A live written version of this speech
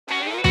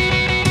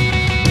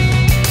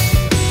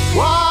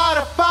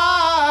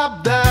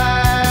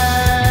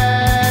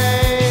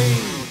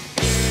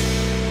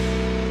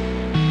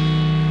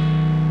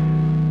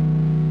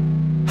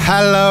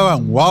Hello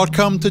and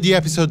welcome to the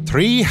episode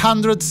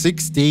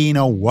 316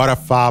 of What a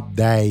Fab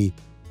Day.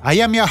 I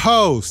am your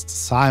host,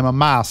 Simon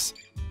Mas.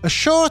 A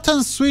short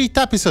and sweet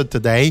episode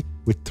today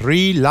with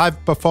 3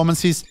 live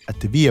performances, a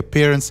TV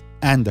appearance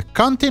and a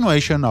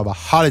continuation of a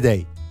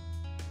holiday.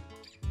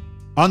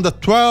 On the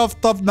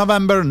 12th of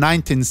November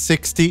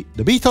 1960,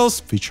 the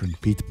Beatles, featuring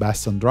Pete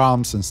Best on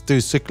drums and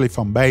Stu Sutcliffe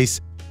on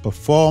bass,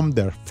 performed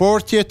their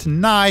 40th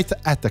night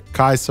at the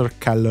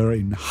Kaiserkeller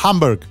in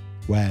Hamburg,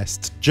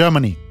 West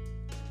Germany.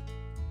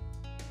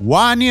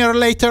 1 year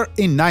later,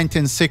 in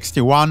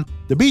 1961,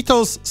 the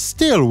Beatles,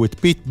 still with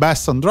Pete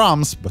Best on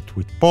drums, but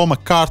with Paul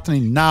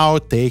McCartney now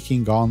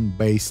taking on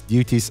bass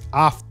duties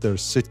after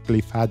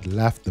Sutcliffe had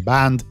left the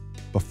band,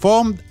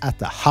 performed at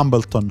the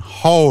Hambleton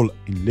Hall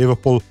in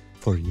Liverpool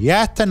for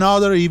yet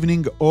another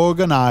evening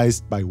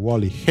organized by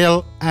Wally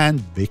Hill and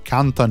Vic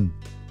Anton.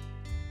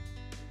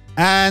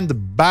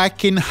 And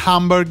back in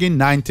Hamburg in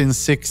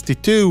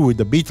 1962, with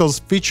the Beatles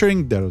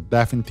featuring their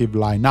definitive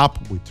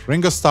lineup with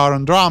Ringo Starr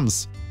on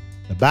drums.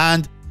 The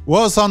band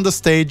was on the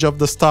stage of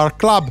the Star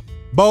Club,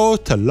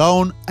 both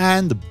alone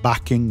and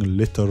backing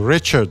Little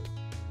Richard.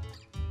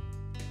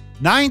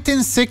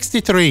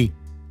 1963.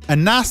 A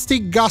nasty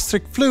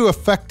gastric flu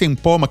affecting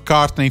Paul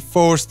McCartney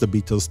forced the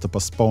Beatles to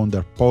postpone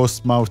their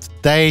post-mouth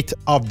date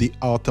of the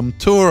autumn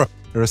tour,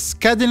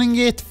 rescheduling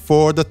it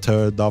for the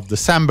 3rd of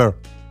December.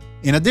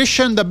 In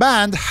addition, the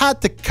band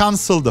had to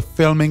cancel the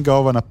filming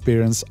of an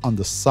appearance on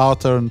the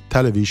Southern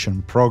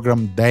television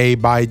program Day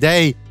by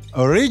Day,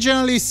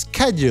 originally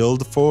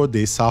scheduled for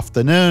this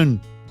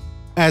afternoon.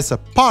 As a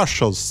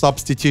partial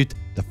substitute,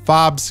 the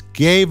Fabs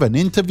gave an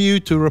interview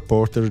to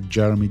reporter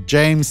Jeremy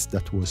James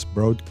that was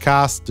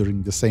broadcast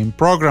during the same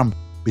program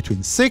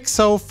between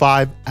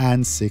 6:05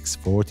 and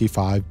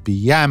 6:45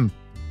 p.m.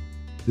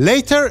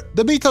 Later,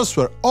 the Beatles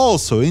were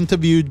also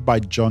interviewed by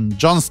John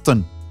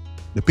Johnston.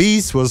 The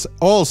piece was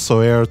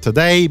also aired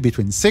today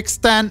between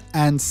 6:10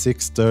 and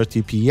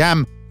 6:30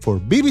 p.m. for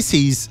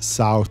BBC's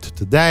South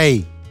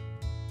Today.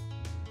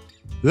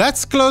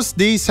 Let's close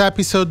this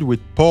episode with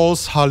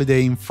Paul's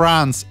holiday in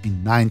France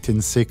in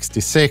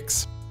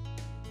 1966.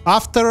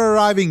 After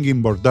arriving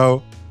in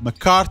Bordeaux,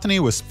 McCartney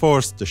was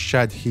forced to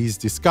shed his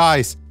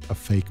disguise, a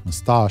fake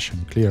moustache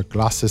and clear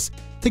glasses,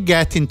 to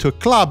get into a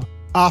club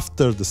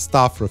after the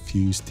staff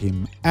refused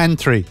him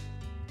entry.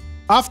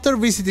 After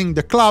visiting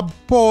the club,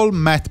 Paul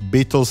met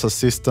Beatles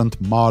assistant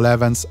Mal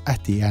Evans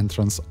at the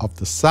entrance of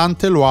the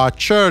Saint-Éloi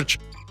church,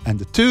 and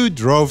the two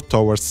drove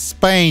towards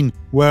Spain,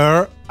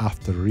 where,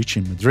 after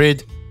reaching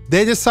Madrid,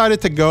 they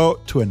decided to go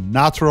to a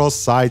natural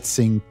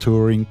sightseeing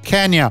tour in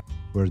Kenya,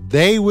 where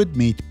they would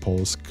meet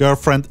Paul's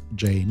girlfriend,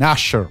 Jane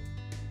Asher.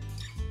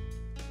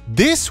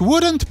 This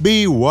wouldn't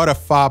be What a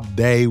Fab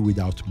Day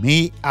without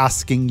me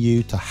asking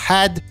you to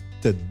head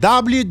to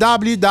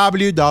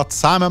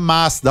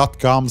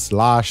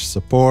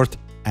www.simonmas.com/support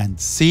and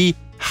see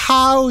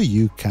how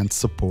you can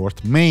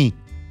support me.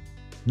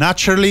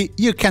 Naturally,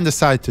 you can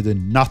decide to do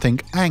nothing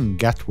and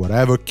get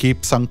whatever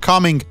keeps on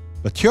coming,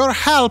 but your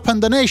help and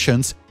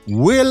donations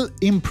will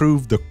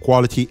improve the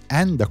quality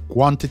and the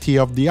quantity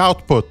of the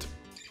output.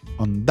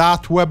 On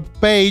that web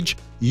page,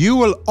 you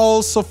will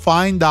also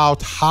find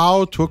out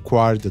how to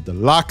acquire the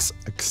deluxe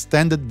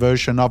extended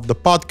version of the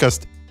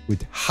podcast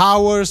with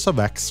hours of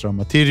extra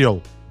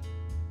material.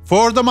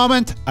 For the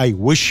moment, I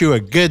wish you a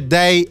good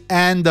day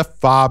and a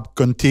fab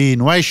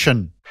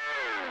continuation.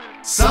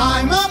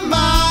 Simon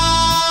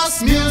Mas,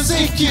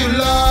 music you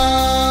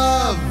love.